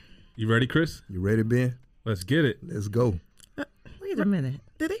You ready, Chris? You ready, Ben? Let's get it. Let's go. Wait a minute.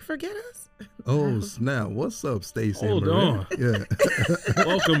 Did they forget us? Oh, snap. What's up, Stacey? Hold and Maria? on. Yeah.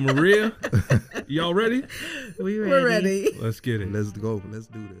 Welcome, Maria. Y'all ready? We're ready. Let's get it. Let's go. Let's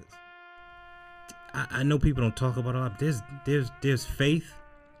do this. I know people don't talk about it a lot. There's faith,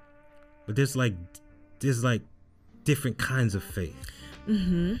 but there's like different kinds of faith.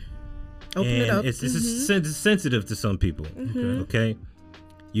 Mm-hmm. Open and it up. It's sensitive to some people. Mm-hmm. Okay,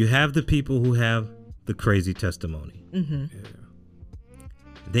 you have the people who have the crazy testimony. Mm-hmm. Yeah.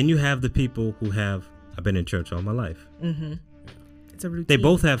 Then you have the people who have, I've been in church all my life. Mm-hmm. It's a routine. They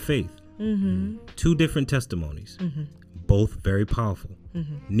both have faith. Mm-hmm. Two different testimonies. Mm-hmm. Both very powerful.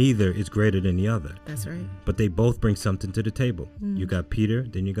 Mm-hmm. Neither is greater than the other. That's right. But they both bring something to the table. Mm. You got Peter,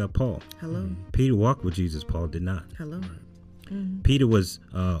 then you got Paul. Hello. Peter walked with Jesus. Paul did not. Hello. Mm-hmm. Peter was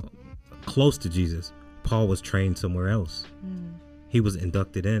close to Jesus. Paul was trained somewhere else. Mm. He was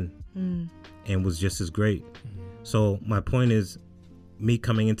inducted in and was just as great. So my point is, me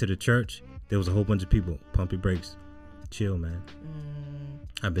coming into the church, there was a whole bunch of people. Pump your brakes. Chill, man.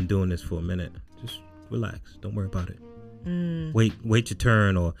 I've been doing this for a minute. Just relax. Don't worry about it. Wait your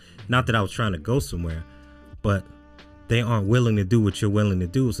turn. Or not that I was trying to go somewhere, but they aren't willing to do what you're willing to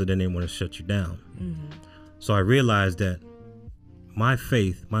do, so then they want to shut you down. So I realized that my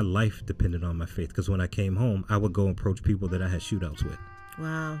faith, my life depended on my faith, because when I came home, I would go approach people that I had shootouts with.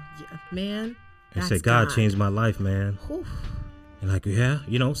 Wow. Yeah, man. And say, God changed my life, man. Whew. And like, yeah,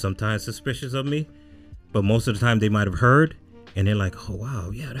 sometimes suspicious of me, but most of the time they might have heard, and they're like, oh, wow,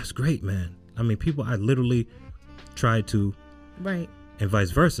 yeah, that's great, man. I mean, people I literally tried to, right, and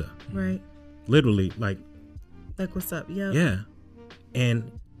vice versa. Right. Literally, like what's up? Yeah. Yeah.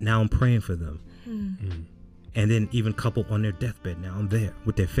 And now I'm praying for them. And then even couple on their deathbed, now I'm there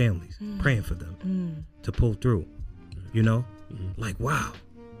with their families, praying for them to pull through, like, wow.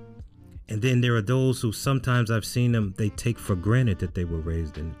 And then there are those who sometimes I've seen them, they take for granted that they were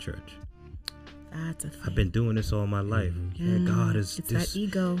raised in the church. That's a thing. I've been doing this all my life. Yeah, God is it's this. that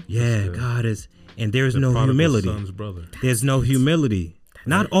ego. Yeah, God is. And there's no prodigal humility. son's brother. There's no humility.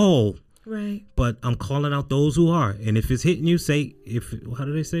 Not all. Right. But I'm calling out those who are. And if it's hitting you, how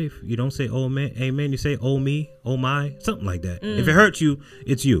do they say? If you don't say, oh, man, amen, you say, oh, me, oh, my, something like that. If it hurts you,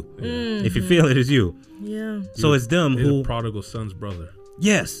 it's you. If you feel it, it's you. Yeah. So it's them They're who. the prodigal son's brother.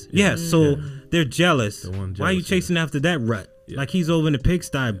 Yes. So they're jealous. The one Why are you jealous, chasing after that rut? Yeah. Like he's over in the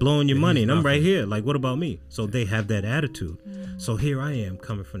pigsty blowing your money, he's and I'm right nothing. here. Like, what about me? So they have that attitude. So here I am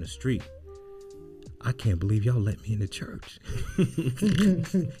coming from the street. I can't believe y'all let me in the church.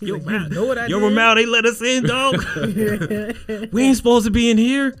 Yo, man, know what I yo, did? Ramal, they let us in, dog. We ain't supposed to be in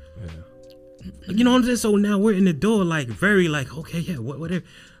here. Yeah. You know what I'm saying? So now we're in the door, like, very like, okay, yeah, whatever.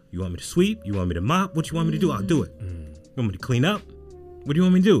 You want me to sweep? You want me to mop? What you want me to do? I'll do it. You want me to clean up? What do you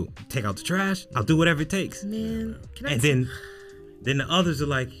want me to do? Take out the trash? I'll do whatever it takes. Man. And then the others are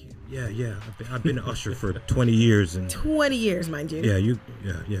like, yeah, I've been an usher for 20 years. And 20 years, mind you.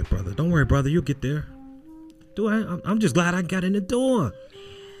 yeah, brother. Don't worry, brother. You'll get there. I'm just glad I got in the door.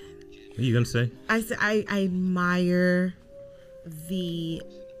 What are you going to say? I admire the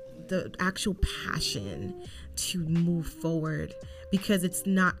actual passion to move forward, because it's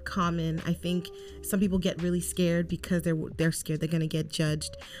not common. I think some people get really scared because they're scared they're gonna get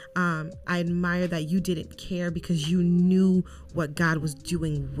judged. I admire that you didn't care because you knew what God was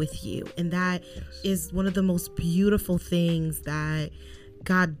doing with you, and that is one of the most beautiful things that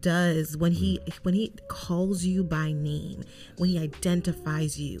God does when he calls you by name, when he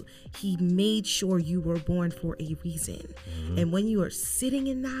identifies you. He made sure you were born for a reason. And when you are sitting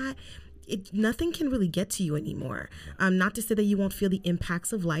in that, nothing can really get to you anymore. Not to say that you won't feel the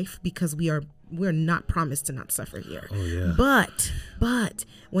impacts of life, because we're not promised to not suffer here. Oh, yeah. But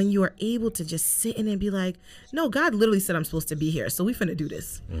when you are able to just sit in and be like, no, God literally said I'm supposed to be here, so we finna do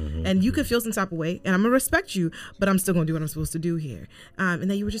this. And you could feel some type of way, and I'm gonna respect you, but I'm still gonna do what I'm supposed to do here. And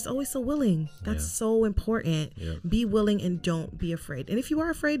that you were just always so willing. That's so important. Yeah. Be willing and don't be afraid. And if you are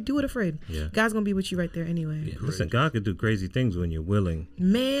afraid, do it afraid. Yeah. God's gonna be with you right there anyway. Yeah, listen, God could do crazy things when you're willing.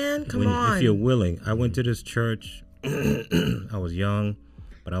 Man, come on. If you're willing. I went to this church. I was young,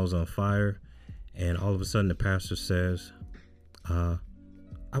 but I was on fire. And all of a sudden the pastor says,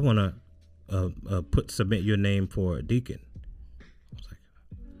 I want to submit your name for a deacon. I was like,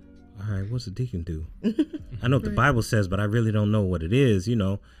 all right, what's a deacon do? I know what the Bible says, but I really don't know what it is.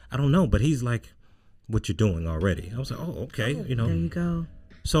 I don't know. But he's like, what you're doing already. I was like, oh, okay. There you go.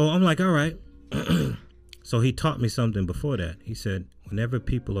 So I'm like, all right. So he taught me something before that. He said, whenever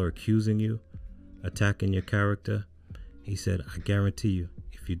people are accusing you, attacking your character, he said, I guarantee you,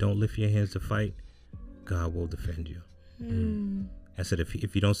 if you don't lift your hands to fight, God will defend you. I said,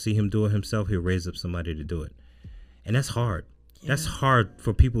 if you don't see him do it himself, he'll raise up somebody to do it. And that's hard. Yeah. That's hard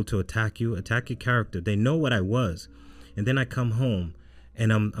for people to attack your character. They know what I was. And then I come home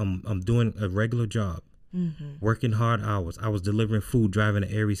and I'm doing a regular job, working hard hours. I was delivering food, driving an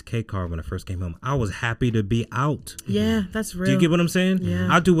Aries K car when I first came home. I was happy to be out. Yeah, that's real. Do you get what I'm saying? Yeah.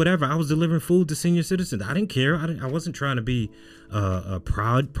 I'll do whatever. I was delivering food to senior citizens. I didn't care. I wasn't trying to be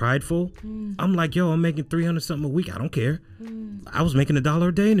prideful. I'm like, yo, I'm making $300 something a week. I don't care. I was making $1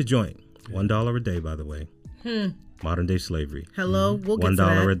 a day in the joint. $1 a day, by the way. Modern day slavery. Hello, we'll get to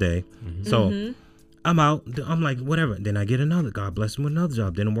that. $1 a day. So I'm out. I'm like, whatever. Then I get another. God bless me with another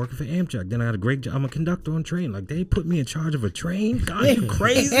job. Then I'm working for Amtrak. Then I got a great job. I'm a conductor on train. Like, they put me in charge of a train? God, you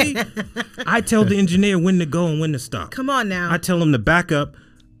crazy? I tell the engineer when to go and when to stop. Come on now. I tell him to back up.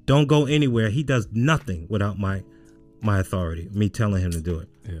 Don't go anywhere. He does nothing without my authority. Me telling him to do it.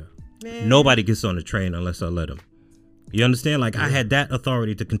 Yeah. Man. Nobody gets on the train unless I let him. You understand? Like, I had that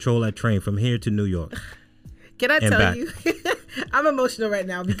authority to control that train from here to New York. Can I tell back. you? I'm emotional right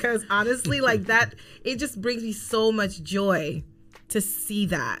now because honestly, like that, it just brings me so much joy to see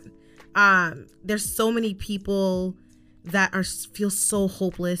that. There's so many people that feel so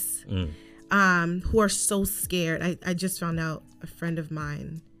hopeless, who are so scared. I just found out a friend of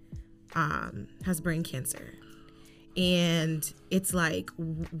mine has brain cancer, and it's like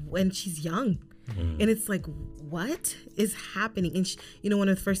when she's young. And it's like, what is happening? And she, one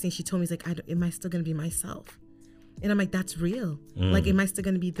of the first things she told me is like, am I still going to be myself? And I'm like, that's real. Like, am I still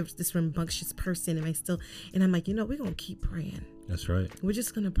going to be this rambunctious person? Am I still? And I'm like, we're going to keep praying. That's right. We're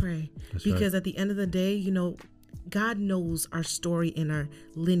just going to pray. Because at the end of the day, God knows our story and our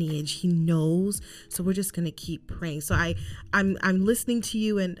lineage. He knows. So we're just going to keep praying. So I'm listening to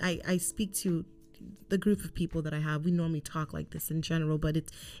you, and I speak to the group of people that I have. We normally talk like this in general, but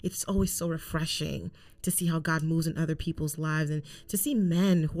it's always so refreshing to see how God moves in other people's lives, and to see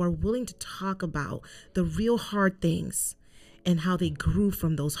men who are willing to talk about the real hard things and how they grew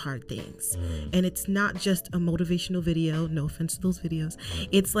from those hard things. And it's not just a motivational video. No offense to those videos.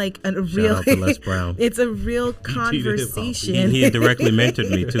 It's like a real. Shout out to Les Brown. It's a real conversation. He directly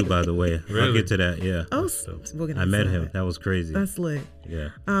mentored me too, by the way. Really? I'll get to that. Yeah. Oh, we'll get I met to him. that. That was crazy. That's lit. Yeah.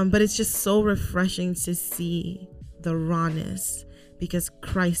 But it's just so refreshing to see the rawness, because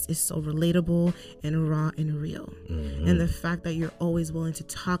Christ is so relatable and raw and real. And the fact that you're always willing to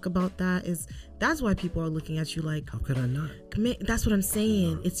talk about that's why people are looking at you like, how could I not? That's what I'm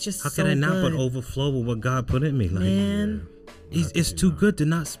saying. It's just how so could I not good. but overflow with what God put in me? Like, Man. It's too good to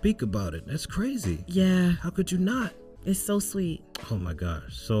not speak about it. That's crazy. Yeah. How could you not? It's so sweet. Oh my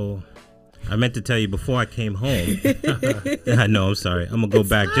gosh. So I meant to tell you before I came home. I know, I'm sorry. I'm gonna go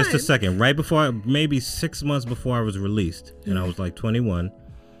back just a second. Right before, maybe 6 months before I was released, and I was like 21.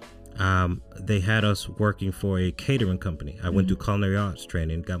 They had us working for a catering company. I went through culinary arts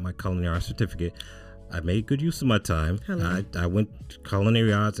training, got my culinary arts certificate. I made good use of my time. I went to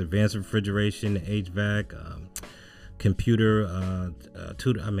culinary arts, advanced refrigeration, HVAC, computer,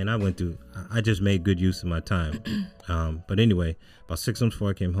 tutor. I just made good use of my time. But anyway, about 6 months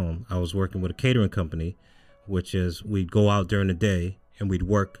before I came home, I was working with a catering company, which is we'd go out during the day and we'd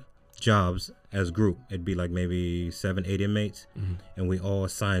work jobs as a group. It'd be like maybe 7-8 inmates, and we all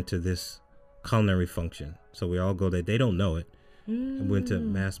assigned to this culinary function. So we all go there. They don't know it. And we went to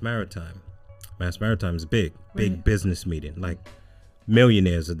Mass Maritime. Mass Maritime is big business meeting. Like,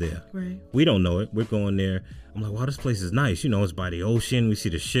 millionaires are there. Right. We don't know it. We're going there. I'm like, wow, this place is nice. It's by the ocean. We see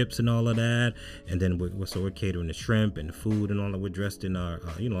the ships and all of that. And then we're catering the shrimp and the food and all that. We're dressed in our,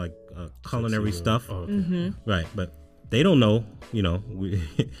 culinary stuff. Oh, okay. Right. But they don't know, we're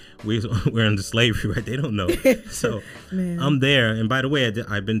under slavery, right? They don't know. So I'm there. And by the way,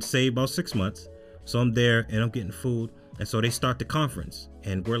 I've been saved about 6 months. So I'm there and I'm getting food. And so they start the conference.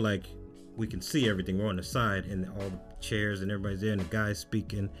 And we're like, we can see everything. We're on the side and all the chairs and everybody's there and the guy's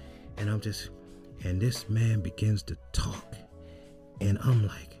speaking. And and this man begins to talk. And I'm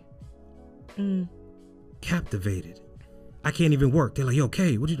like, captivated. I can't even work. They're like, yo,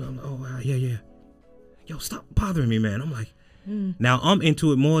 Kay, what you doing? I'm like, oh, yeah. Yo, stop bothering me, man. I'm like, now I'm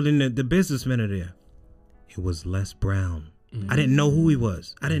into it more than the businessmen are there. It was Les Brown. I didn't know who he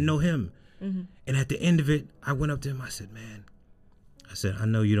was. I didn't know him. And at the end of it, I went up to him. I said, man, I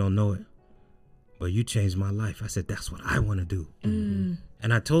know you don't know it, but you changed my life. I said, that's what I want to do.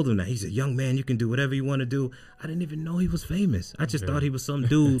 And I told him that. He said, young man, you can do whatever you want to do. I didn't even know he was famous. I just thought he was some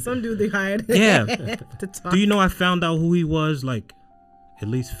dude. Some dude they hired. Yeah. To talk. Do you know I found out who he was like at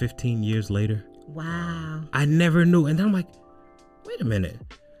least 15 years later? Wow. I never knew. And then I'm like, wait a minute.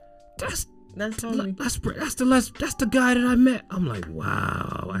 That's homie. That's the guy that I met. I'm like,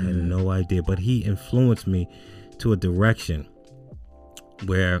 wow, I had no idea. But he influenced me to a direction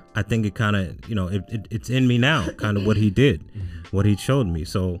where I think it kind of, it's in me now, kind of what he did, what he showed me.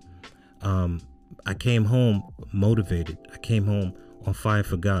 So I came home motivated. I came home on fire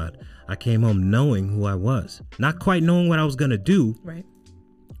for God. I came home knowing who I was, not quite knowing what I was going to do. Right.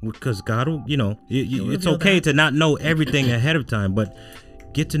 Because God will, it's okay to not know everything ahead of time, but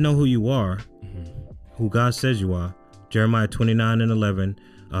get to know who you are, who God says you are. Jeremiah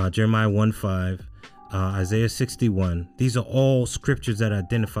 29:11, Jeremiah 1:5, Isaiah 61. These are all scriptures that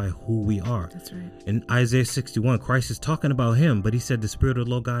identify who we are. That's right. In Isaiah 61, Christ is talking about him, but he said, the Spirit of the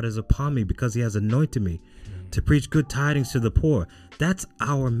Lord God is upon me because he has anointed me to preach good tidings to the poor. That's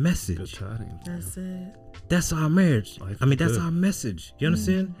our message. Good tidings. That's it. That's our marriage. That's our message. You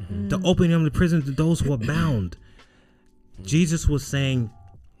understand? The opening of the prison to those who are bound. Jesus was saying,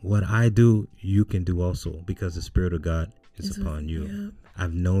 what I do, you can do also, because the Spirit of God is upon you. Yeah.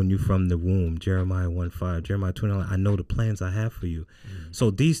 I've known you from the womb. Jeremiah 1:5, Jeremiah 29. I know the plans I have for you.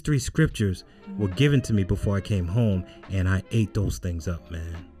 So these 3 scriptures were given to me before I came home, and I ate those things up,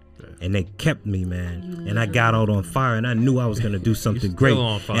 man. And they kept me, man. And I got out on fire, and I knew I was going to do something great.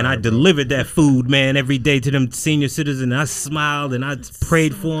 Fire, and I delivered that food, man, every day to them senior citizens. And I smiled, and I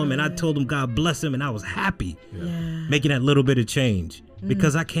prayed for them, and I told them God bless them, and I was happy making that little bit of change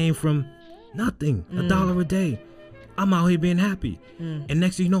because I came from nothing, $1 a day. I'm out here being happy. And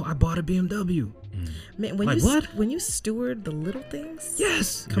next thing you know, I bought a BMW. Man, when you steward the little things,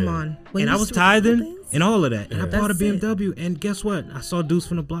 yes, come on. And I was tithing and all of that, and I bought a That's BMW. And guess what? I saw dudes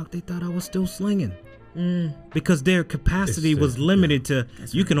from the block. They thought I was still slinging because their capacity was limited to.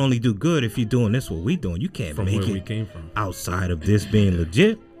 You can only do good if you're doing this. What we doing, you can't From make where it we came from. outside of this being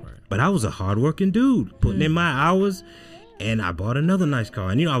legit. Right. But I was a hardworking dude, putting in my hours, and I bought another nice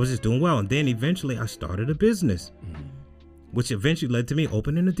car. And I was just doing well. And then eventually, I started a business, which eventually led to me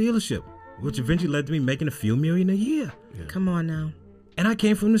opening a dealership, which eventually led to me making a few million a year. Yeah. Come on now. And I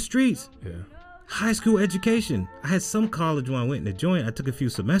came from the streets. Yeah. High school education. I had some college when I went in the joint. I took a few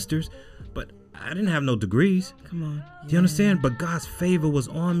semesters, but I didn't have no degrees. Come on. Do you understand? But God's favor was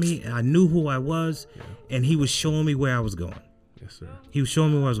on me, and I knew who I was, and he was showing me where I was going. Yes, sir. He was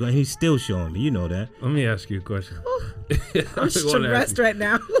showing me where I was going, and he's still showing me. You know that. Let me ask you a question. I'm stressed right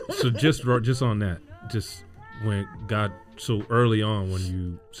now. So just on that, just when God, so early on when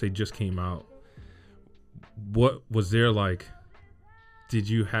you say just came out, what was there like? Did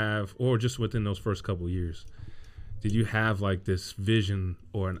you have, or just within those first couple of years, did you have like this vision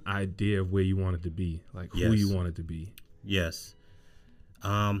or an idea of where you wanted to be, like who you wanted to be? Yes.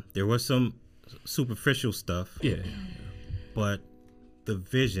 There was some superficial stuff. Yeah. But the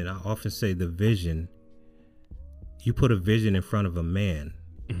vision, I often say the vision, you put a vision in front of a man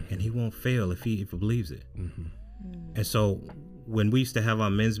and he won't fail if he believes it. And so when we used to have our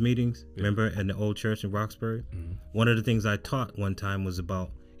men's meetings, remember in the old church in Roxbury, one of the things I taught one time was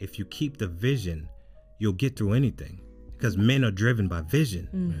about if you keep the vision, you'll get through anything. Because men are driven by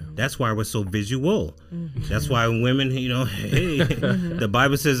vision. That's why we're so visual. That's why women, the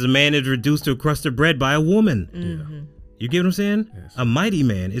Bible says a man is reduced to a crust of bread by a woman. You get what I'm saying? Yes. A mighty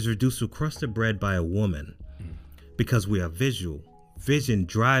man is reduced to a crust of bread by a woman because we are visual. Vision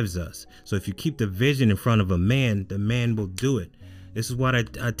drives us. So if you keep the vision in front of a man, the man will do it. This is what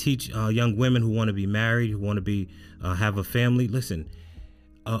I teach young women who want to be married, who want to be have a family. Listen,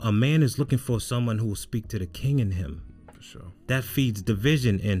 a man is looking for someone who will speak to the king in him. For sure. That feeds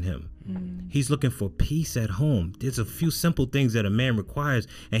division in him. He's looking for peace at home. There's a few simple things that a man requires,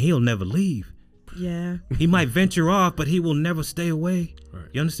 and he'll never leave. Yeah. He might venture off, but he will never stay away. Right.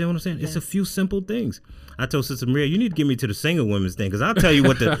 You understand what I'm saying? Yes. It's a few simple things. I told Sister Maria, you need to get me to the single women's thing, because I'll tell you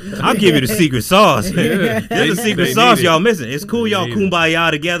I'll give you the secret sauce. There's a secret sauce y'all missing. It's cool y'all kumbaya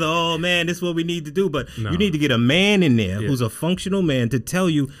together. Oh man, this is what we need to do. But you need to get a man in there who's a functional man to tell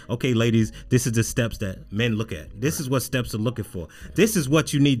you, okay, ladies, this is the steps that men look at. This is what steps are looking for. This is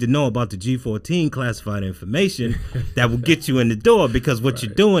what you need to know about the G14 classified information that will get you in the door, because what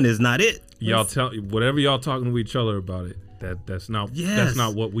you're doing is not it. Y'all tell whatever y'all talking to each other about it. That's not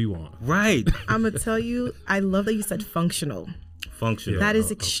what we want. Right. I'm gonna tell you, I love that you said functional. Functional. That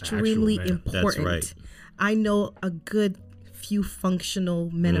is extremely actual man. important. That's right. I know a good few functional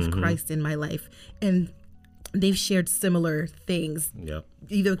men of Christ in my life, and they've shared similar things. Yep.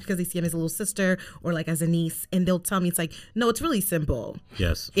 Either because they see him as a little sister or like as a niece, and they'll tell me it's like, no, it's really simple.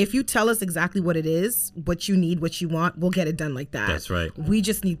 Yes. If you tell us exactly what it is, what you need, what you want, we'll get it done like that. That's right. We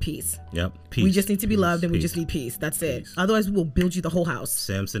just need peace. Yep. Peace. We just need to be loved, and we Peace. just need peace. That's it. Otherwise, we will build you the whole house.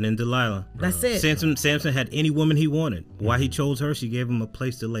 Samson and Delilah. That's it. Samson had any woman he wanted. Why he chose her? She gave him a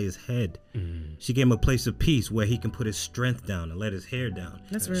place to lay his head. She gave him a place of peace where he can put his strength down and let his hair down.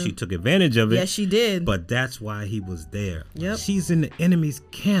 That's real. She took advantage of it. Yes, she did. But that's why he was there. Yep. She's in the enemy's enemy's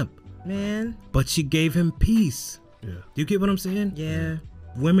camp, Man. but she gave him peace. Yeah. Do you get what I'm saying? Yeah.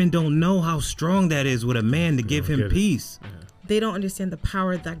 Women don't know how strong that is with a man to give don't him get it. peace. Yeah. They don't understand the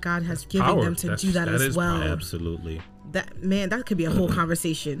power that God has given power. them to That's- do that that as is well. power. Absolutely. That could be a whole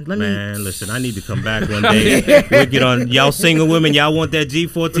conversation. Man, listen, I need to come back one day. We'll get on. Y'all single women, y'all want that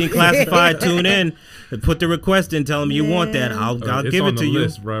G14 classified? Tune in. Put the request in. Tell them you want that. I'll It's give on it the to you.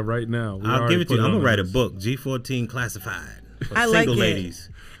 list right now. We I'll already give it to put you. I'm on gonna the write a list. book, G14 classified. For I like single it. ladies.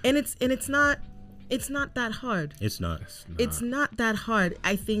 And it's not that hard. It's not. It's not that hard.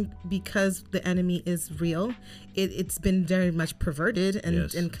 I think because the enemy is real, it's been very much perverted and,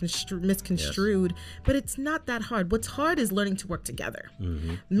 Yes. and misconstrued, but it's not that hard. What's hard is learning to work together.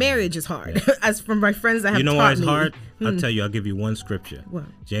 Marriage is hard. As from my friends that have You know taught why it's me. hard? I'll tell you. I'll give you one scripture. What?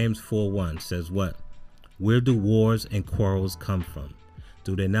 James 4:1 says what? Where do wars and quarrels come from?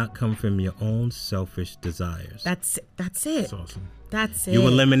 Do they not come from your own selfish desires? That's it. That's awesome. That's it. You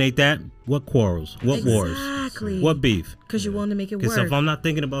eliminate that. What quarrels? What wars? Exactly. What beef? Because you're willing to make it Because work. if I'm not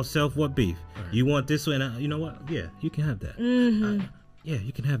thinking about self, what beef? You want this way, and you know what? Yeah, you can have that. Yeah,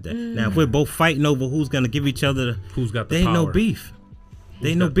 you can have that. Now, if we're both fighting over who's gonna give each other, Who's got the there ain't no power? beef. There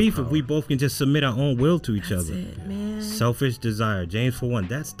ain't no got the beef if power? we both can just submit our own will to each That's other. it, man. Selfish desire, James 4:1.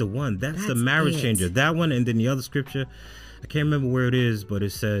 That's the one. That's the That's marriage it. changer. That one, and then the other scripture, I can't remember where it is, but it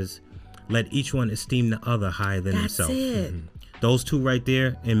says, "Let each one esteem the other higher than That's himself." it. Those two right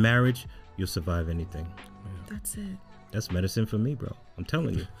there in marriage, you'll survive anything. That's it. That's medicine for me, bro. I'm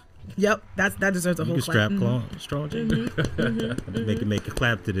telling you. Yep. That deserves a You whole can strap clap. strong, make a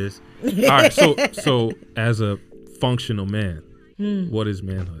clap to this. All right. So as a functional man, what is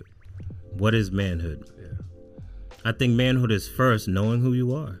manhood? What is manhood? Yeah. I think manhood is first knowing who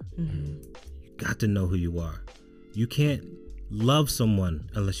you are. You got to know who you are. You can't love someone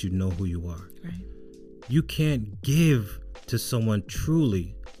unless you know who you are. Right. You can't give to someone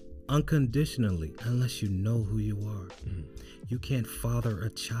truly, unconditionally, unless you know who you are. You can't father a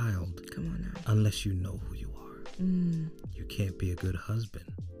child Come on now. unless you know who you are. You can't be a good husband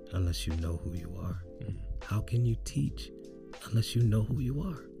unless you know who you are. How can you teach unless you know who you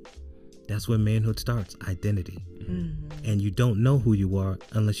are? That's where manhood starts, identity. And you don't know who you are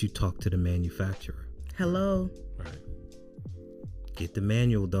unless you talk to the manufacturer. Hello. Right. Get the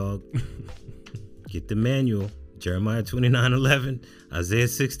manual, dog. Get the manual. Jeremiah 29:11, Isaiah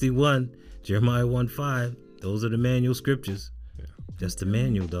 61, Jeremiah 1:5. Those are the manual scriptures. Yeah. That's the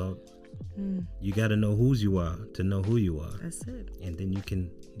manual, dog. You got to know whose you are to know who you are, That's it. and then you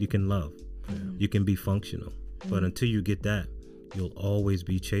can love. You can be functional. But until you get that, you'll always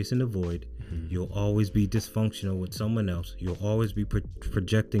be chasing the void. You'll always be dysfunctional with someone else. You'll always be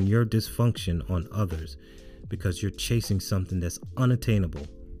projecting your dysfunction on others because you're chasing something that's unattainable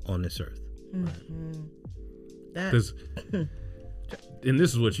on this earth. That. Because, and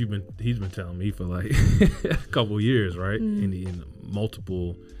this is what he's been telling me for like a couple of years, right? In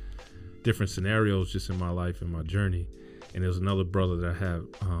multiple different scenarios, just in my life and my journey. And there's another brother that I have,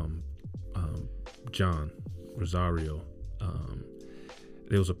 John Rosario.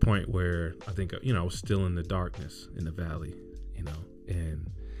 There was a point where I think, I was still in the darkness in the valley, and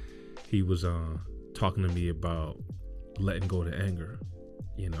he was talking to me about letting go of the anger,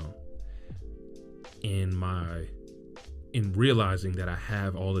 in realizing that I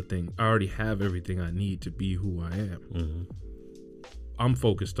have all the things, I already have everything I need to be who I am. I'm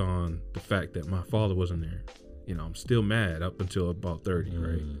focused on the fact that my father wasn't there. I'm still mad up until about 30,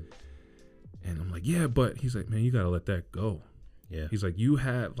 right? And I'm like, yeah, but he's like, man, you got to let that go. Yeah. He's like, you've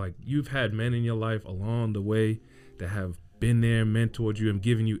had men in your life along the way that have been there, mentored you, and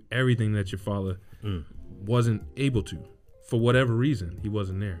given you everything that your father wasn't able to. For whatever reason, he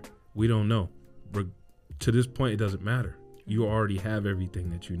wasn't there. We don't know. To this point, it doesn't matter. You already have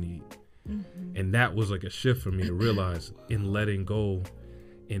everything that you need. And that was like a shift for me to realize in letting go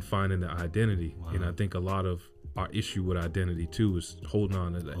and finding the identity. Wow. And I think a lot of our issue with identity too is holding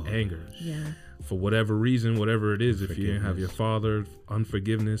on to the anger. Yeah. For whatever reason, whatever it is, if you didn't have your father,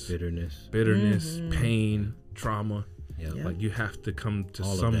 unforgiveness, bitterness, pain, trauma, Yep. like you have to come to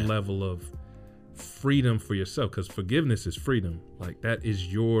All of some that. level of freedom for yourself, because forgiveness is freedom. Like that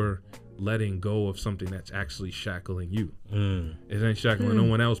is your letting go of something that's actually shackling you. It ain't shackling no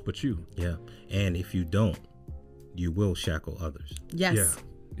one else but you. Yeah. And if you don't, you will shackle others. Yes.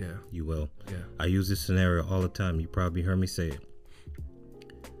 Yeah. You will. Yeah. I use this scenario all the time. You probably heard me say it.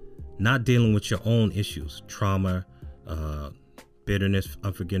 Not dealing with your own issues, trauma, bitterness,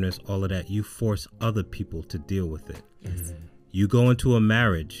 unforgiveness, all of that. You force other people to deal with it. Yes. You go into a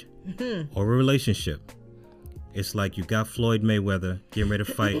marriage or a relationship. It's like you got Floyd Mayweather getting ready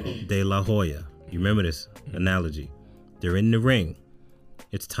to fight De La Hoya. You remember this analogy? They're in the ring.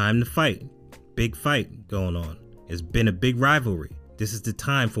 It's time to fight. Big fight going on. It's been a big rivalry. This is the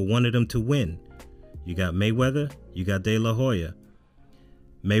time for one of them to win. You got Mayweather, you got De La Hoya.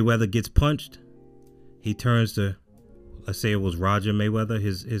 Mayweather gets punched. He turns to, let's say it was Roger Mayweather,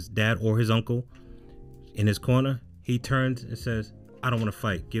 his dad or his uncle in his corner. He turns and says, I don't want to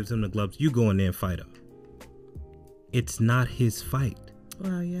fight. Gives him the gloves. You go in there and fight him. It's not his fight.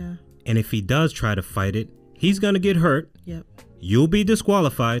 Well, yeah. And if he does try to fight it, he's going to get hurt. Yep. You'll be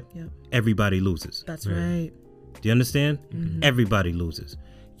disqualified. Yep. Everybody loses. That's right. Do you understand? Mm-hmm. Everybody loses.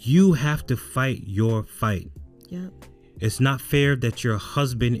 You have to fight your fight. Yep. It's not fair that your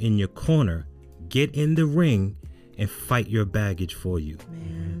husband in your corner get in the ring and fight your baggage for you.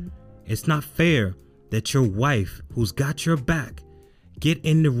 Man. It's not fair that your wife, who's got your back, get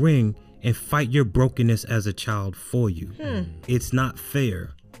in the ring and fight your brokenness as a child for you. It's not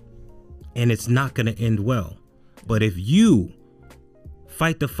fair. And it's not going to end well. But if you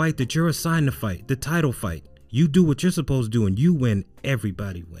fight the fight that you're assigned to fight, the title fight, you do what you're supposed to do and you win,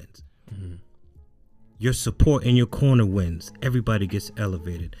 everybody wins. Mm-hmm. Your support in your corner wins. Everybody gets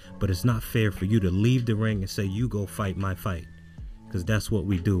elevated. But it's not fair for you to leave the ring and say, you go fight my fight. Because that's what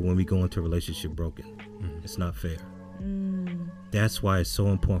we do when we go into a relationship broken. Mm-hmm. It's not fair. That's why it's so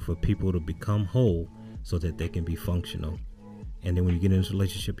important for people to become whole so that they can be functional. And then when you get into a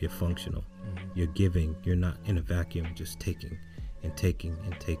relationship, you're functional. Mm-hmm. You're giving. You're not in a vacuum, just taking and taking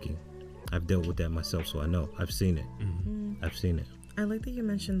and taking. I've dealt with that myself, so I know. I've seen it. Mm-hmm. I've seen it. I like that you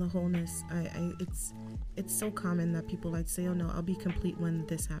mentioned the wholeness. It's so common that people like say, oh no, I'll be complete when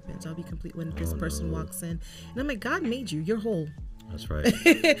this happens. I'll be complete when this person walks in. And I'm like, God made you. You're whole. That's right.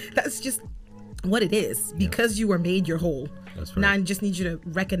 That's just what it is. Because you were made, you're whole. That's right. Now I just need you to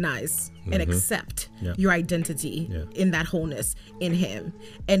recognize and accept your identity in that wholeness in Him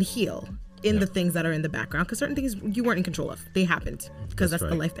and heal in the things that are in the background, because certain things you weren't in control of. They happened because that's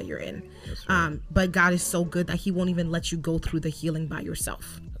the life that you're in. That's right. But God is so good that He won't even let you go through the healing by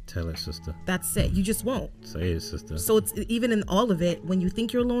yourself. Tell it, sister. That's it. You just won't. Say it, sister. So it's even in all of it, when you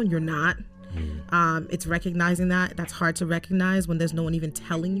think you're alone, you're not. It's recognizing that. That's hard to recognize when there's no one even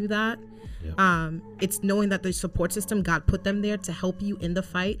telling you that. It's knowing that the support system, God put them there to help you in the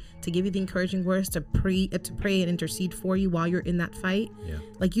fight, to give you the encouraging words, to pray and intercede for you while you're in that fight.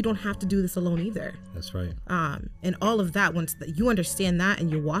 Like, you don't have to do this alone either. That's right. And all of that, once you understand that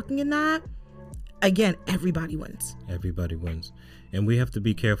and you're walking in that, again, everybody wins. Everybody wins. And we have to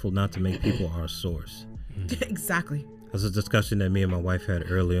be careful not to make people our source. Exactly. That's a discussion that me and my wife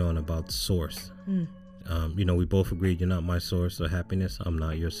had early on about source. We both agreed, you're not my source of happiness. I'm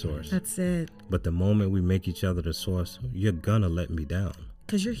not your source. That's it. But the moment we make each other the source, you're gonna let me down.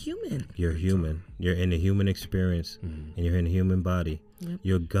 Because you're human. You're human. You're in the human experience, and you're in the human body.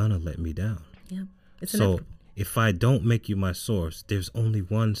 You're gonna let me down. It's so inevitable. If I don't make you my source, there's only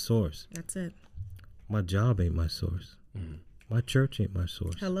one source. That's it. My job ain't my source. My church ain't my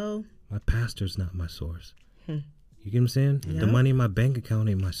source. Hello. My pastor's not my source. You get what I'm saying? The money in my bank account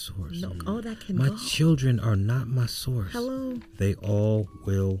ain't my source. No, all that can my go. children are not my source. Hello. They all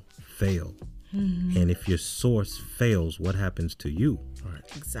will fail. And if your source fails, what happens to you? Right.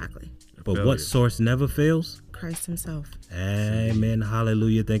 Exactly. But what source never fails? Christ Himself. Amen.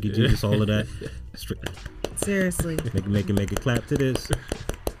 Hallelujah. Thank you, Jesus. All of that. Seriously. Make it clap to this.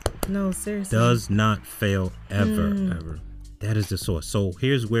 No, seriously. Does not fail ever. Ever. That is the source. So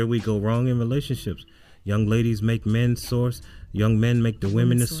here's where we go wrong in relationships. Young ladies make men's source. Young men make the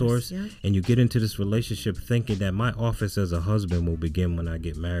women the source. And you get into this relationship thinking that my office as a husband will begin when I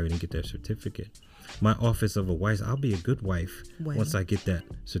get married and get that certificate. My office of a wife, I'll be a good wife once I get that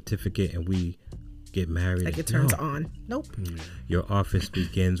certificate and we get married. Like it turns on. Nope. Your office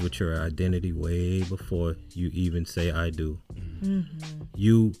begins with your identity way before you even say I do.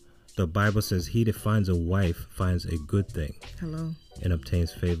 The Bible says he that finds a wife finds a good thing. Hello. And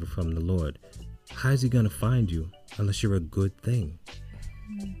obtains favor from the Lord. How is He going to find you unless you're a good thing?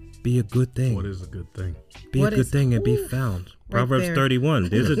 Be a good thing. What is a good thing? Be a good thing and be found. Proverbs 31.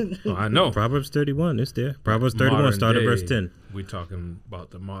 There's I know. Proverbs 31. It's there. Proverbs 31. Start at verse 10. We're talking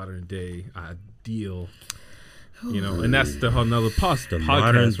about the modern day ideal. And that's the whole nother podcast,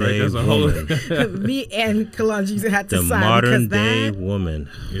 modern day right? That's a whole Me and Kalonji had to the sign modern day woman.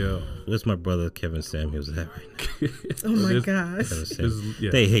 Yeah. Where's my brother Kevin Samuels at right now? Oh my gosh.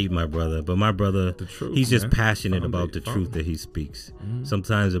 They hate my brother, but my brother, he's just passionate about the truth that he speaks.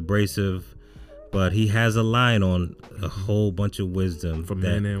 Sometimes abrasive, but he has a line on a whole bunch of wisdom for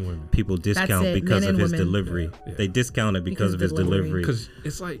men and women. People discount because of his delivery. Yeah. They discount it because of his delivery. Because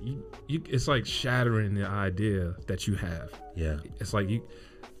it's like it's like shattering the idea that you have. Yeah. It's like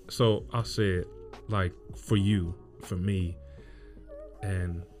So I'll say it like for you, for me.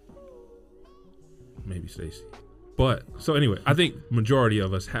 and maybe Stacy. But so anyway, I think majority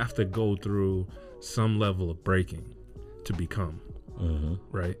of us have to go through some level of breaking to become,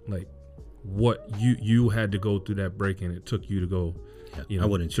 right? Like what you had to go through that breaking. It took you to go, I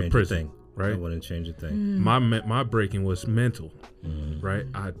wouldn't to change prison, a thing. right? I wouldn't change a thing. My breaking was mental, right?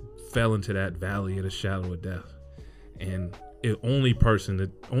 I fell into that valley of the shadow of death, and the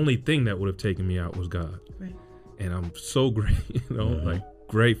only thing that would have taken me out was God. Right. And I'm so like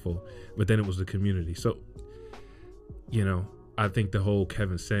grateful. But then it was the community. So, I think the whole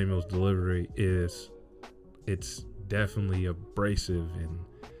Kevin Samuels delivery it's definitely abrasive and,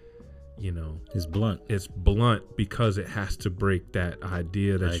 It's blunt. It's blunt because it has to break that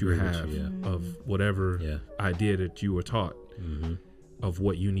idea that you have of whatever idea that you were taught of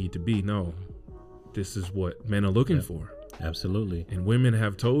what you need to be. No, this is what men are looking for. Absolutely. And women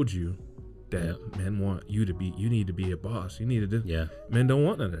have told you that men want you need to be a boss. You need to do. Yeah. Men don't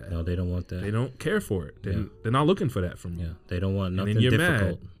want none of that. No, they don't want that. They don't care for it. They're not looking for that from you. Yeah. They don't want nothing and then you're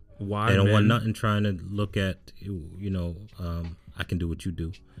difficult. Mad. Why they don't men, want nothing trying to look at, I can do what you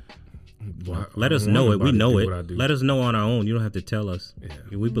do. Let us know it. We know it. Let us know on our own. You don't have to tell us.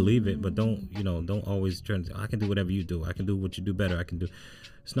 Yeah. We believe it, but don't always try to say, I can do whatever you do. I can do what you do better. I can do.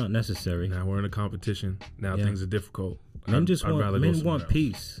 It's not necessary. Now we're in a competition. Now things are difficult. Men want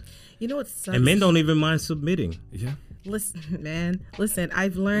peace. You know what sucks? And men don't even mind submitting. Yeah. Listen,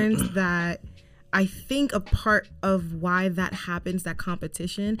 I've learned that I think a part of why that happens, that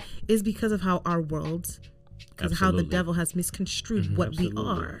competition, is because of how our worlds, because of how the devil has misconstrued what we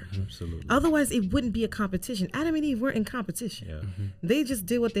are. Absolutely. Otherwise, it wouldn't be a competition. Adam and Eve weren't in competition. Yeah. They just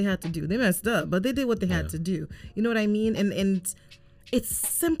did what they had to do. They messed up, but they did what they had to do. You know what I mean? And it's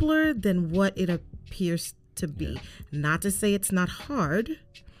simpler than what it appears to be. Yeah. Not to say it's not hard,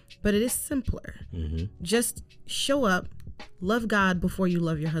 but it is simpler. Just show up, love God before you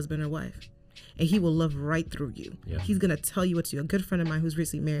love your husband or wife, and he will love right through you. Yeah. He's going to tell you what to do. A good friend of mine who's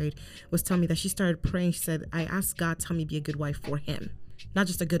recently married was telling me that she started praying. She said, I asked God to tell me to be a good wife for him. Not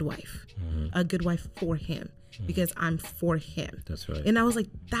just a good wife, a good wife for him, because I'm for him. That's right. And I was like,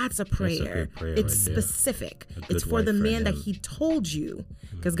 that's a prayer. That's a good prayer. It's specific. It's for the man that he told you,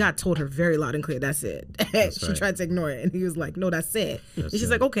 because God told her very loud and clear, that's it. She tried to ignore it, and he was like, no, that's it. And she's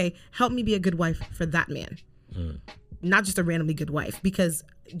like, okay, help me be a good wife for that man. Not just a randomly good wife, because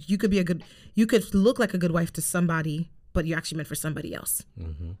you could look like a good wife to somebody, but you're actually meant for somebody else,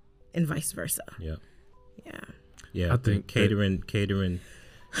 and vice versa. Yeah, I think catering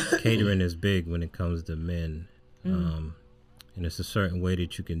is big when it comes to men, and it's a certain way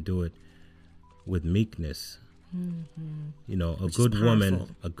that you can do it with meekness. A good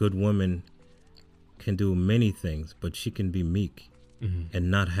woman can do many things, but she can be meek and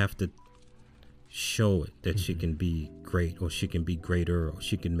not have to show it that she can be great, or she can be greater, or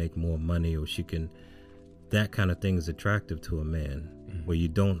she can make more money, or that kind of thing is attractive to a man, where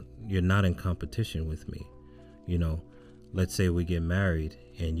you're not in competition with me. Let's say we get married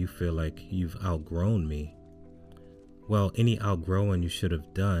and you feel like you've outgrown me. Well, any outgrowing you should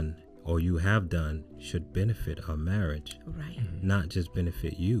have done, or you have done, should benefit our marriage, right? Not just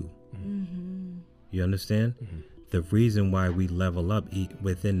benefit you. You understand? The reason why we level up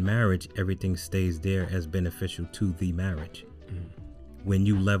within marriage, everything stays there as beneficial to the marriage. When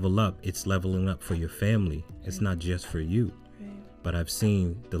you level up, it's leveling up for your family. It's not just for you. But I've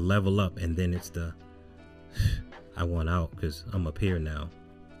seen the level up, and then it's the I want out because I'm up here now.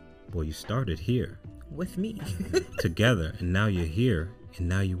 Boy, you started here with me together, and now you're here, and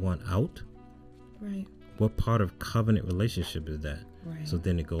now you want out. Right. What part of covenant relationship is that? Right. So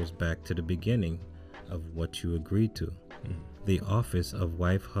then it goes back to the beginning of what you agreed to. The office of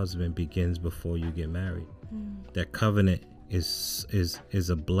wife, husband begins before you get married. That covenant is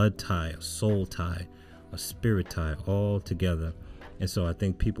a blood tie, a soul tie, a spirit tie, all together. And so I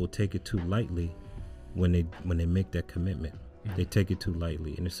think people take it too lightly when they make that commitment. They take it too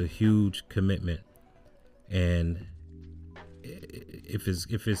lightly, and it's a huge commitment. And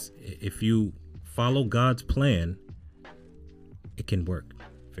if you follow God's plan, it can work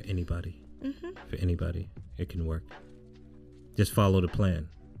for anybody. For anybody, it can work. Just follow the plan.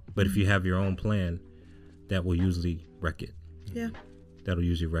 But if you have your own plan, that will usually wreck it. Yeah. That'll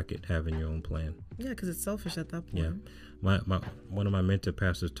usually wreck it, having your own plan. Yeah, because it's selfish at that point. Yeah. One of my mentor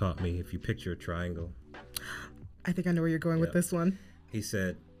pastors taught me, if you picture a triangle. I think I know where you're going with this one. He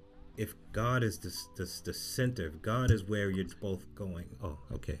said, if God is the center, if God is where you're both going. Oh,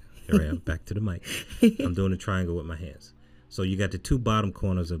 okay. Here I am, back to the mic. I'm doing a triangle with my hands. So you got the two bottom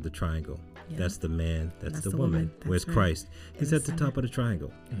corners of the triangle. Yep. That's the man, that's the woman. Where's Christ? He's at the top of the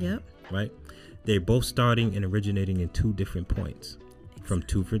triangle. Yep. Right? They're both starting and originating in two different points. from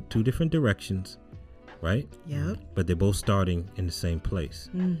two different directions, right? Yep. But they're both starting in the same place.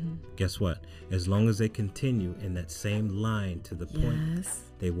 Guess what? As long as they continue in that same line to the point, Yes.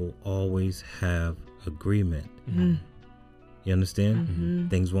 they will always have agreement. You understand?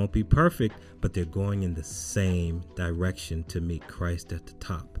 Things won't be perfect, but they're going in the same direction to meet Christ at the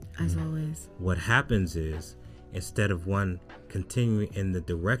top. As always. What happens is, instead of one continuing in the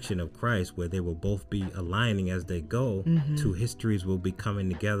direction of Christ, where they will both be aligning as they go, two histories will be coming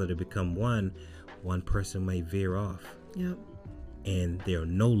together to become one. One person may veer off. Yep. And they're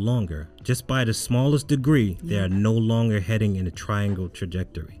no longer, just by the smallest degree, they are no longer heading in a triangle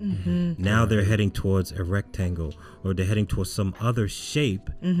trajectory. Now they're heading towards a rectangle, or they're heading towards some other shape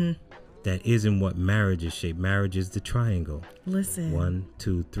that isn't what marriage is shaped. Marriage is the triangle. Listen. 1,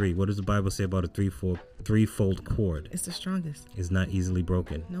 2, 3. What does the Bible say about a threefold cord? It's the strongest. It's not easily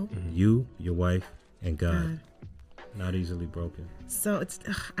broken. Nope. You, your wife, and God. God. Not easily broken. So it's,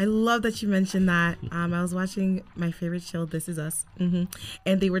 I love that you mentioned that. I was watching my favorite show, This Is Us, and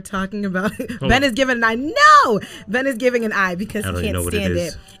they were talking about Ben is giving an eye. No, Ben is giving an eye because I don't he even know can't what it stand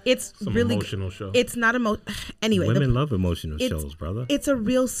is. it. It's Some really emotional show. It's not anyway. Women love emotional it's- shows, brother. It's a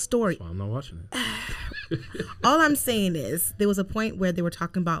real story. Well, I'm not watching it. All I'm saying is there was a point where they were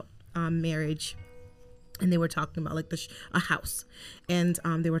talking about marriage, and they were talking about like a house, and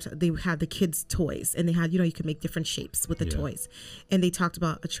they had the kids' toys, and they had, you could make different shapes with the toys, and they talked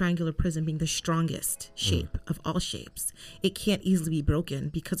about a triangular prism being the strongest shape of all shapes. It can't easily be broken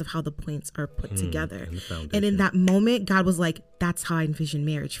because of how the points are put together. And in that moment, God was like, "That's how I envision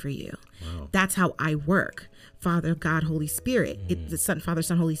marriage for you. Wow. That's how I work." Father, God, Holy Spirit. The Son, Father,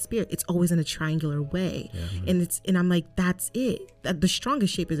 Son, Holy Spirit. It's always in a triangular way, and I'm like, that's it. The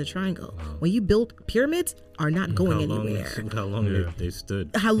strongest shape is a triangle. When you build pyramids, are not going anywhere. Look how long they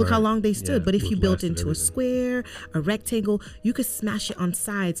stood. Look how long they stood. Yeah. But if you built Lasted into a everything. square, a rectangle, you could smash it on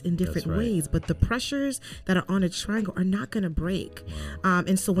sides in different right. ways. But the pressures that are on a triangle are not going to break.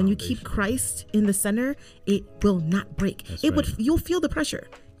 And so when you keep Christ in the center, it will not break. You'll feel the pressure.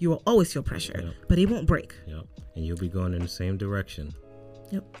 You will always feel pressure, but it won't break. Yep. And you'll be going in the same direction.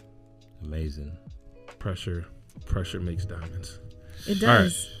 Yep. Amazing. Pressure makes diamonds. It does.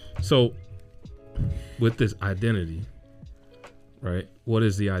 All right. So with this identity, right? What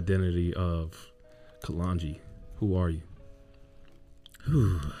is the identity of Kalonji? Who are you?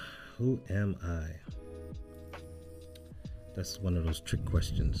 Who am I? That's one of those trick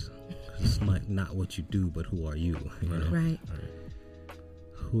questions. 'Cause it's like not what you do, but who are you? You know? Right.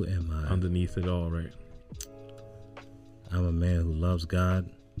 Who am I? Underneath it all, right? I'm a man who loves God,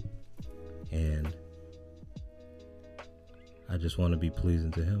 and I just want to be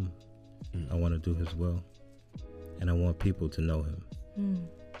pleasing to Him. I want to do His will, and I want people to know Him.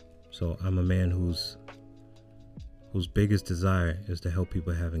 So I'm a man whose biggest desire is to help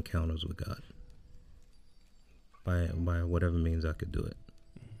people have encounters with God by whatever means I could do it.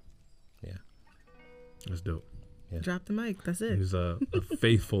 Yeah, That's dope. Yeah. Drop the mic. That's it. He's a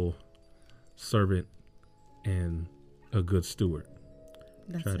faithful servant and a good steward.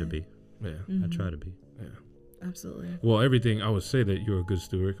 That's try to it. be. Yeah. I try to be. Yeah. Absolutely. Well, everything, I would say that you're a good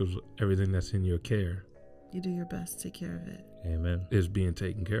steward because everything that's in your care You do your best to take care of it. Amen. is being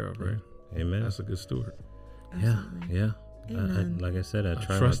taken care of, right? Amen. That's a good steward. Absolutely. Yeah. Amen. Like I said, I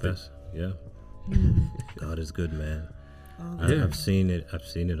try my trust it. best. Yeah. God is good, man. All Yeah. I've seen it. I've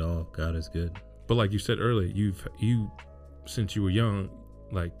seen it all. God is good. But like you said earlier, you since you were young,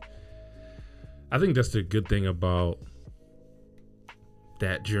 like I think that's the good thing about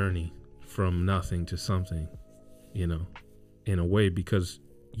that journey from nothing to something, in a way, because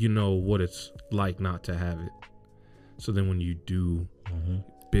you know what it's like not to have it. So then when you do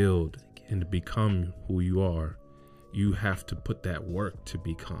build and to become who you are, you have to put that work to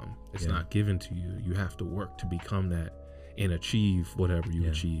become. It's not given to you. You have to work to become that and achieve whatever you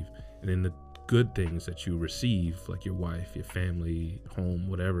achieve. And then the good things that you receive, like your wife, your family, home,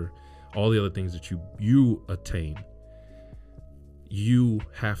 whatever, all the other things that you attain, you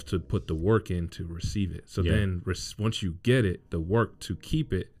have to put the work in to receive it. So then once you get it, the work to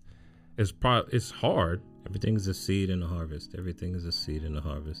keep it is it's hard. Everything is a seed and a harvest. Everything is a seed and a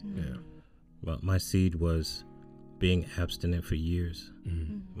harvest. Yeah. But my seed was being abstinent for years.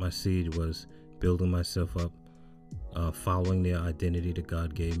 My seed was building myself up, following the identity that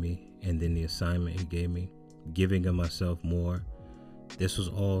God gave me, and then the assignment He gave me, giving of myself more. This was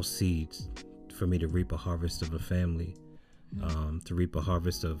all seeds for me to reap a harvest of a family, to reap a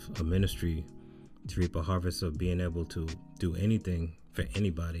harvest of a ministry, to reap a harvest of being able to do anything for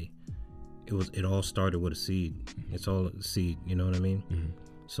anybody. It all started with a seed. It's all a seed, you know what I mean?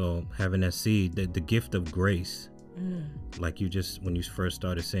 So having that seed, the gift of grace Like you just, when you first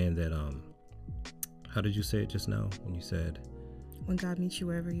started saying that, how did you say it just now? When you said, when God meets you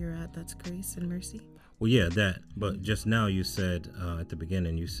wherever you're at, that's grace and mercy. well, yeah, that. But just now you said at the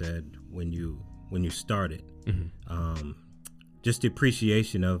beginning, you said when you started, just the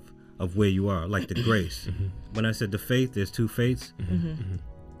appreciation of where you are, like the grace. When I said the faith, there's two faiths.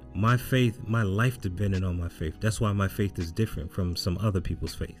 My faith, my life depended on my faith. That's why my faith is different from some other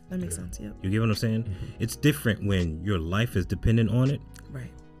people's faith. That makes sense. Yep. You get what I'm saying? It's different when your life is dependent on it.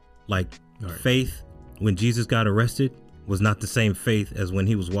 Right. Like faith, when Jesus got arrested, was not the same faith as when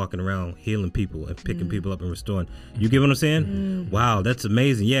he was walking around healing people and picking people up and restoring. You get what I'm saying? Wow, that's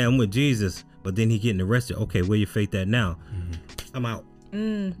amazing. Yeah, I'm with Jesus, but then he getting arrested. Okay, where your faith at now? I'm out.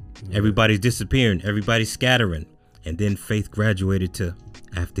 Everybody's disappearing. Everybody's scattering. And then faith graduated to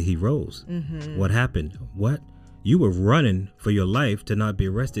after he rose. What happened? What? You were running for your life to not be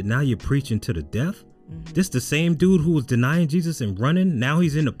arrested. Now you're preaching to the death? This the same dude who was denying Jesus and running. Now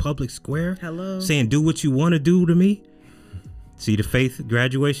he's in the public square. Hello. Saying, do what you want to do to me. See the faith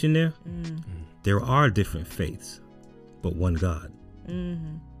graduation there? There are different faiths, but one God.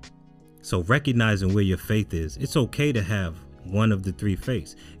 So recognizing where your faith is, it's okay to have one of the three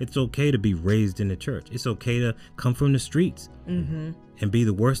faiths. It's okay to be raised in the church. It's okay to come from the streets and be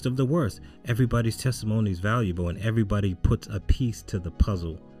the worst of the worst. Everybody's testimony is valuable, and everybody puts a piece to the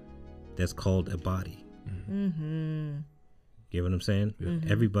puzzle that's called a body. Get what I'm saying?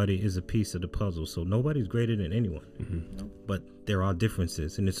 Everybody is a piece of the puzzle, so nobody's greater than anyone. But there are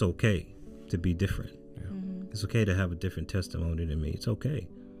differences, and it's okay to be different. It's okay to have a different testimony than me. It's okay.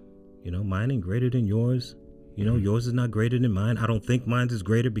 You know, mine ain't greater than yours. You know, yours is not greater than mine. I don't think mine is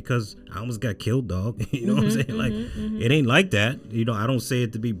greater because I almost got killed, dog. You know what I'm saying? Like, it ain't like that. You know, I don't say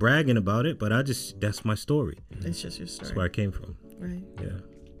it to be bragging about it, but that's my story. It's just your story. That's where I came from. Right. Yeah.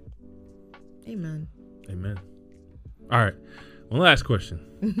 Amen. Amen. All right. One last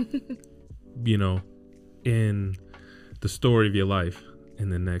question. You know, in the story of your life in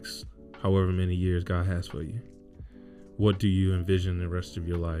the next however many years God has for you, what do you envision the rest of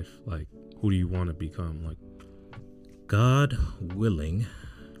your life? Like, who do you want to become? Like, God willing,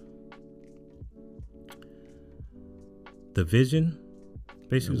 the vision,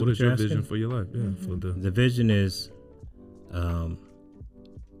 basically. what is your vision for your life? Yeah, for the vision is,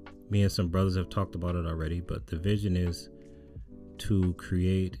 me and some brothers have talked about it already, but the vision is to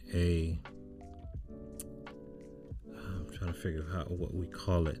create I'm trying to figure out what we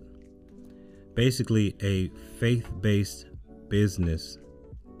call it. Basically, a faith-based business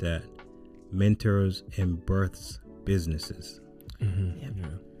that mentors and births businesses.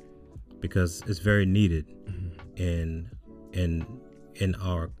 Because it's very needed in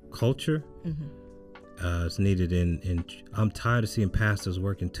our culture. It's needed in I'm tired of seeing pastors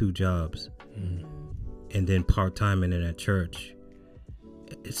working 2 jobs and then part-time in that church.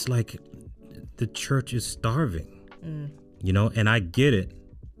 It's like the church is starving, you know, and I get it.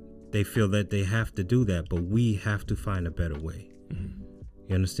 They feel that they have to do that, but we have to find a better way.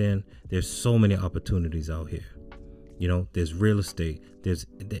 You understand? There's so many opportunities out here. You know, there's real estate.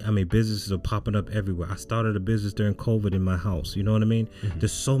 Businesses are popping up everywhere. I started a business during COVID in my house. You know what I mean?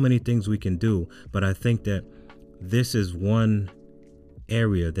 There's so many things we can do, but I think that this is one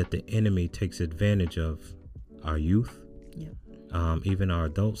area that the enemy takes advantage of our youth, even our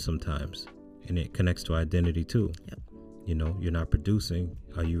adults sometimes, and it connects to identity too. You know, you're not producing.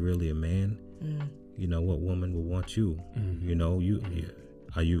 Are you really a man? You know, what woman will want you? You know,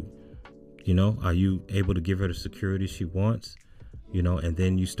 are you able to give her the security she wants? You know, and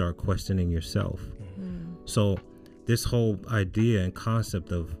then you start questioning yourself. So this whole idea and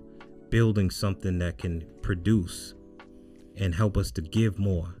concept of building something that can produce and help us to give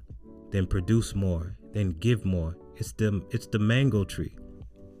more, then produce more, then give more. It's the mango tree.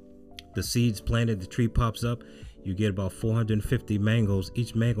 The seeds planted, the tree pops up. You get about 450 mangoes.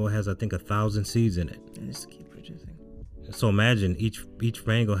 Each mango has, I think, 1,000 seeds in it. And just keep producing. So imagine each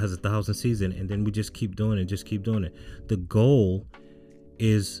mango has 1,000 seeds in it, and then we just keep doing it, The goal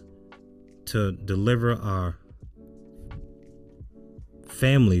is to deliver our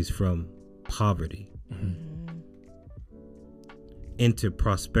families from poverty into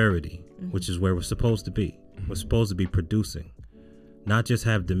prosperity, which is where we're supposed to be. We're supposed to be producing, not just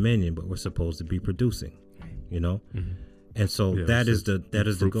have dominion, but we're supposed to be producing. You know, and so that is the goal.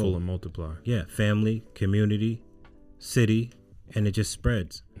 Fruitful and multiply. Yeah, family, community, city, and it just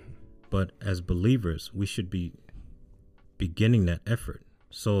spreads. But as believers, we should be beginning that effort.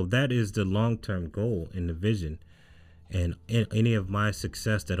 So that is the long-term goal in the vision. And any of my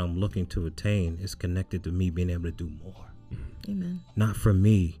success that I'm looking to attain is connected to me being able to do more. Amen. Not for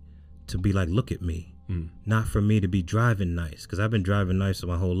me to be like, look at me. not for me to be driving nice, because I've been driving nice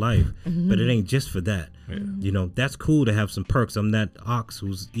my whole life, but it ain't just for that. You know, that's cool to have some perks. I'm that ox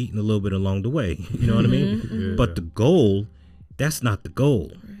who's eating a little bit along the way. You know what I mean? But the goal, that's not the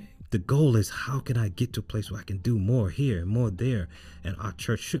goal. The goal is, how can I get to a place where I can do more here, more there? And our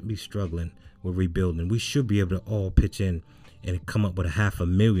church shouldn't be struggling with rebuilding. We should be able to all pitch in and come up with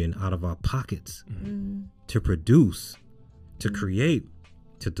 $500,000 out of our pockets to produce, to create,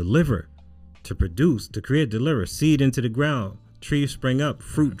 to deliver, to produce, to create, deliver, seed into the ground, trees spring up,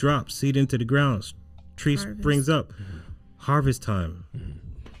 fruit drops, seed into the ground, tree springs up, harvest time.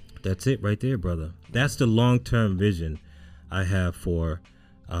 That's it right there, brother. That's the long-term vision I have for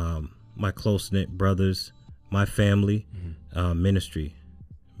my close-knit brothers, my family, ministry,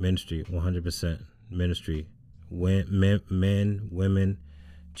 100% ministry, men, women,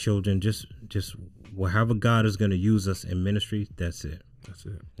 children, just wherever God is going to use us in ministry, that's it. That's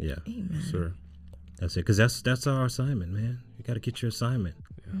it. Yeah. Amen. Sir. That's it. Because that's our assignment, man. You got to get your assignment.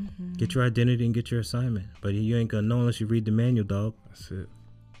 Get your identity and get your assignment. But you ain't going to know unless you read the manual, dog. That's it.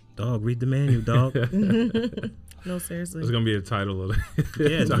 Dog, read the manual, dog. No, seriously. That's gonna be the title of it.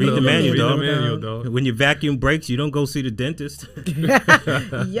 Yeah, read the manual, dog. Read the manual, dog. When your vacuum breaks, you don't go see the dentist.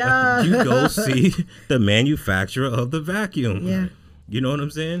 Yeah. You go see the manufacturer of the vacuum. Yeah. You know what I'm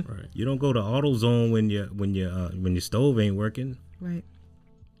saying? Right. You don't go to AutoZone when your stove ain't working. Right.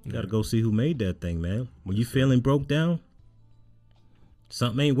 You gotta go see who made that thing, man. When you feeling broke down,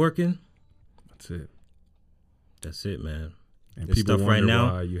 something ain't working. That's it. That's it, man. And This people stuff wonder right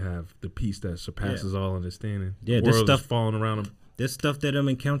now- why you have the peace that surpasses all understanding. Yeah, the this world stuff- is falling around them. This stuff that I'm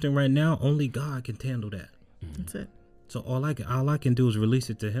encountering right now, only God can handle that. That's it. So all I can do is release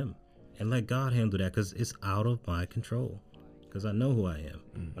it to Him and let God handle that, because it's out of my control. Because I know who I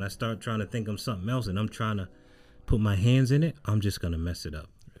am. When I start trying to think I'm something else and I'm trying to put my hands in it, I'm just gonna mess it up.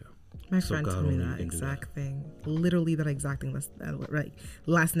 My So friend God told me only that can do exact thing. Literally that exact thing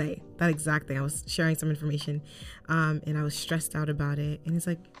last night. That exact thing. I was sharing some information and I was stressed out about it. And he's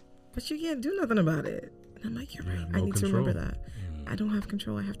like, but you can't do nothing about it. And I'm like, you're right. I no need control. to remember that. I don't have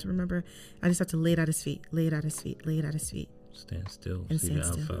control. I have to remember. I just have to lay it at his feet. Lay it at his feet. Lay it at his feet. Stand still. And See stand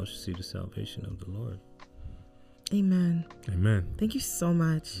the still. alpha. See the salvation of the Lord. Amen. Amen. Thank you so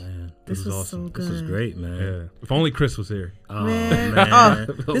much. Man, This is was awesome. so good. this is great, man. Yeah. If only Chris was here. Oh, Man. man. Oh,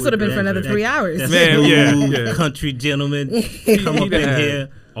 this would have been for another 3 hours. That's Man, yeah, smooth yeah. country gentleman. Come up He'd in have here.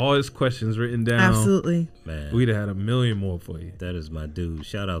 all his questions written down. Absolutely. Man, We'd have had a million more for you. that is my dude.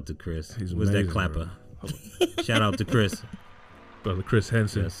 Shout out to Chris. He's Where's that amazing, clapper? Shout out to Chris. Brother Chris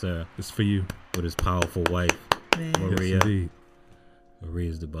Henson. Yes, sir. It's for you. With his powerful wife, Man. Maria. Yes, indeed.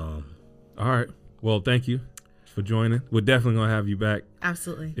 Maria's the bomb. All right. Well, thank you for joining. We're definitely gonna have you back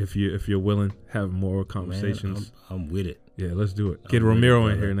Absolutely. if you're willing. Have more conversations. Man, I'm with it. Yeah, let's do it. Get I'm with Ramiro it, in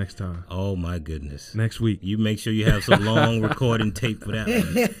brother. here next time. Oh my goodness. Next week. You make sure you have some long recording tape for that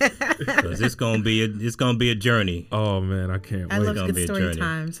one, because it's gonna be a journey. Oh man, I can't I wait. love gonna be good a story journey.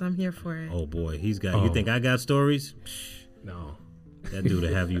 time, so I'm here for it. Oh boy, he's got. Oh. You think I got stories? No, That dude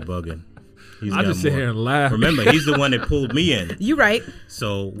will have you bugging. He's I got just sit more. here and laugh. Remember, he's the one that pulled me in. You right.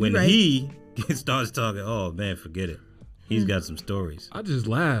 So when Right. he starts talking, oh man, forget it. He's got some stories. I just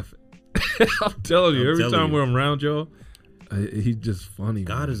laugh. I'm telling you, I'm every telling time you. we're around y'all, he's just funny.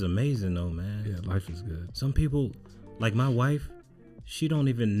 God man. is amazing though, man. Yeah, life is good. Some people, like my wife, she don't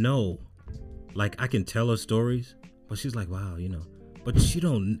even know. Like I can tell her stories, but she's like, wow, you know. But she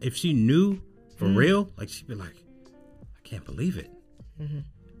don't. If she knew for real, like she'd be like, I can't believe it.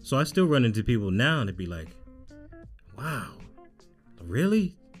 So I still run into people now and they'd be like, wow,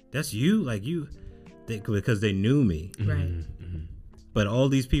 really? That's you? Like you? Because they knew me. Right. But all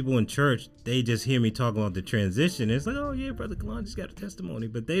these people in church, they just hear me talk about the transition. It's like, oh yeah, Brother Kalonji's got a testimony,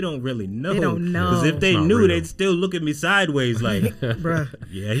 but they don't really know. They don't know. Because if they It's not knew, real. they'd still look at me sideways like, Bruh.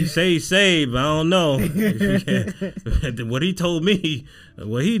 yeah, he say he's saved, but I don't know. What he told me,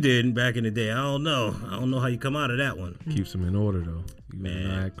 what he did back in the day, I don't know. I don't know how you come out of that one. Keeps him in order though. You Man.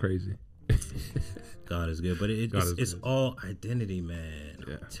 not act crazy. God is good, but God is it's good. all identity, man.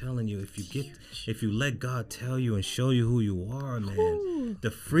 Yeah. I'm telling you, if you let God tell you and show you who you are, man,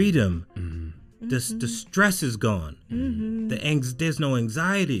 the freedom, the stress is gone. There's no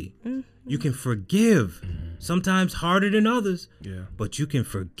anxiety. You can forgive, sometimes harder than others. Yeah. But you can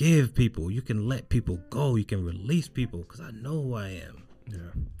forgive people. You can let people go. You can release people, because I know who I am. Yeah.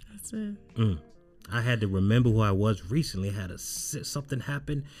 That's it. I had to remember who I was recently. I had something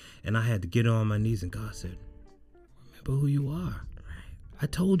happen, and I had to get on my knees, and God said, remember who you are. I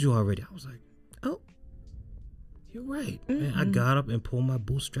told you already. I was like, Oh. you're right. Man, I got up and pulled my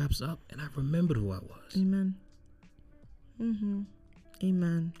bootstraps up, and I remembered who I was. Amen. Amen.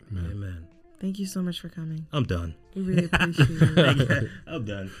 Amen. Thank you so much for coming. I'm done. We really appreciate it. I'm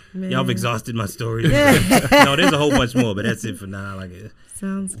done. Man. Y'all have exhausted my stories. No, there's a whole bunch more, but that's it for now. Like it.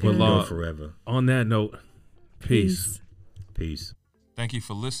 Sounds good. Well, Go forever. On that note, peace. Peace. Thank you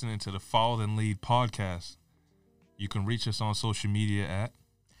for listening to the Follow Then Lead podcast. You can reach us on social media at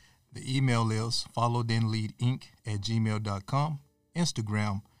The email is followthenleadinc@gmail.com,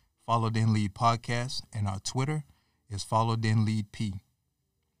 Instagram, Follow Then Lead Podcast, and our Twitter is Follow Then Lead P.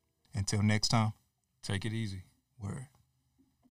 Until next time, take it easy. word.